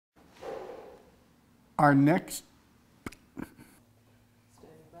Our next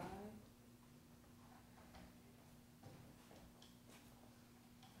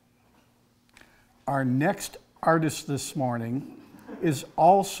artist this morning is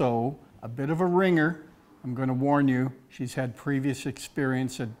also a bit of a ringer. I'm going to warn you, she's had previous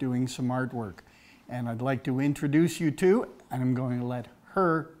experience at doing some artwork. And I'd like to introduce you to, and I'm going to let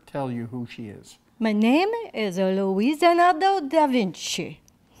her tell you who she is. My name is Louise da Vinci.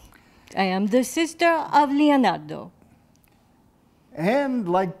 I am the sister of Leonardo. And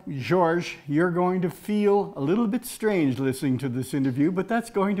like Georges, you're going to feel a little bit strange listening to this interview, but that's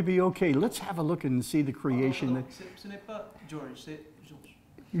going to be okay. Let's have a look and see the creation. Ce n'est pas Georges, c'est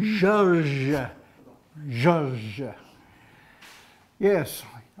Georges. Georges. Yes,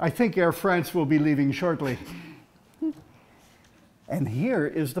 I think Air France will be leaving shortly. And here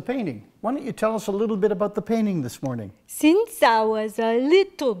is the painting. Why don't you tell us a little bit about the painting this morning? Since I was a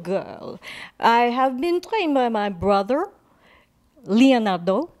little girl, I have been trained by my brother,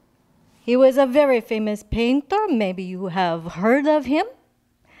 Leonardo. He was a very famous painter. Maybe you have heard of him.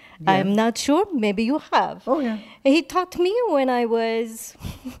 Yeah. I'm not sure. Maybe you have. Oh, yeah. He taught me when I was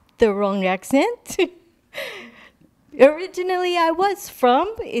the wrong accent. Originally, I was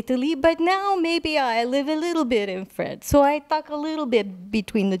from Italy, but now maybe I live a little bit in France. So I talk a little bit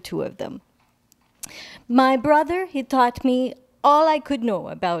between the two of them. My brother, he taught me all I could know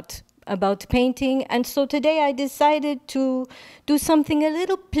about painting. And so today I decided to do something a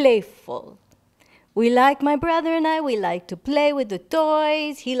little playful. My brother and I, we like to play with the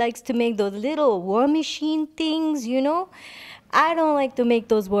toys. He likes to make those little war machine things, you know. I don't like to make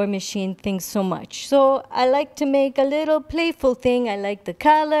those war machine things so much. So I like to make a little playful thing. I like the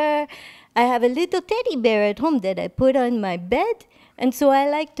color. I have a little teddy bear at home that I put on my bed, and so I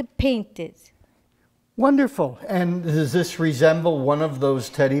like to paint it. Wonderful. And does this resemble one of those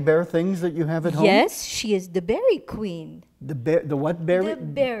teddy bear things that you have at home? Yes, she is the berry queen. The what berry? The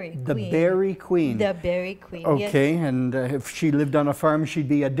berry queen. The berry queen. The berry queen, okay, yes. and if she lived on a farm, she'd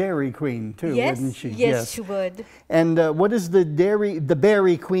be a dairy queen too, yes, wouldn't she? Yes, she would. And what is the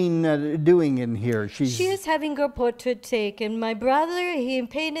berry queen doing in here? She is having her portrait taken. My brother, he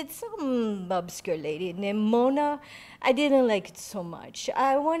painted some obscure lady named Mona. I didn't like it so much.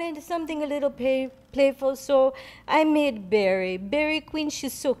 I wanted something a little playful, so I made Berry. Berry Queen,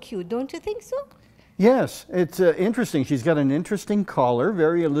 she's so cute, don't you think so? Yes, it's interesting. She's got an interesting collar,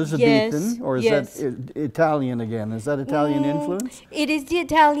 very Elizabethan, yes, or is that Italian again? Is that Italian influence? It is the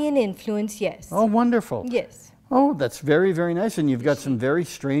Italian influence, yes. Oh, wonderful. Yes. Oh, that's very, very nice. And you've got some very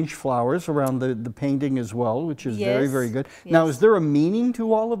strange flowers around the painting as well, which is very, very good. Yes. Now, is there a meaning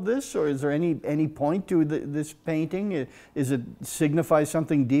to all of this, or is there any point to this painting? Is it signify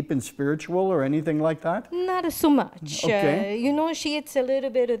something deep and spiritual or anything like that? Not so much. Okay. You know, she eats a little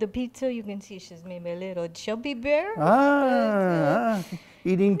bit of the pizza. You can see she's maybe a little chubby bear.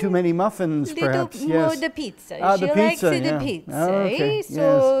 Eating too many muffins, perhaps. No, the pizza. The she likes pizza, the pizza. Okay.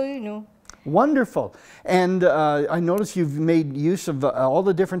 So, yes. you know. Wonderful. And I notice you've made use of all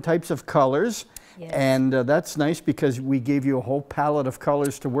the different types of colors. Yes. And that's nice because we gave you a whole palette of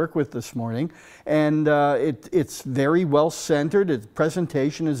colors to work with this morning. And it's very well centered. Its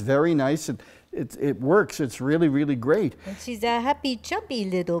presentation is very nice. It works. It's really, really great. And she's a happy, chubby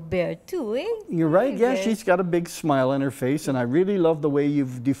little bear too, eh? You're right. Yeah, Yes. she's got a big smile on her face, and I really love the way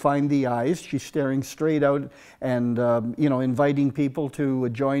you've defined the eyes. She's staring straight out and, you know, inviting people to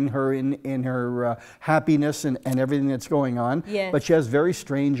join her in her happiness and everything that's going on. Yes. But she has very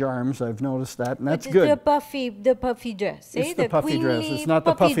strange arms. I've noticed that, and that's But good. The puffy dress, eh? It's the puffy dress. queenly It's not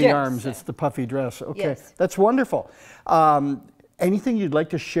the puffy dress. arms. It's the puffy dress. Okay, Yes. that's wonderful. Anything you'd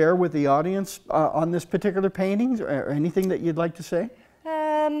like to share with the audience on this particular painting, or anything that you'd like to say?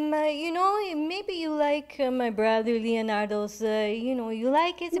 You know, maybe you like my brother Leonardo's, you know, you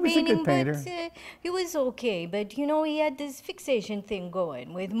like his He was a painting, good painter. but he was okay. But, you know, he had this fixation thing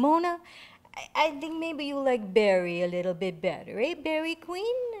going with Mona. I think maybe you like Barry a little bit better, eh? Barry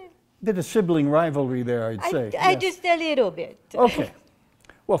Queen? Bit of sibling rivalry there, I'd say. I Yes. just a little bit. Okay.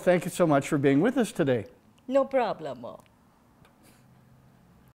 Well, thank you so much for being with us today. No problem.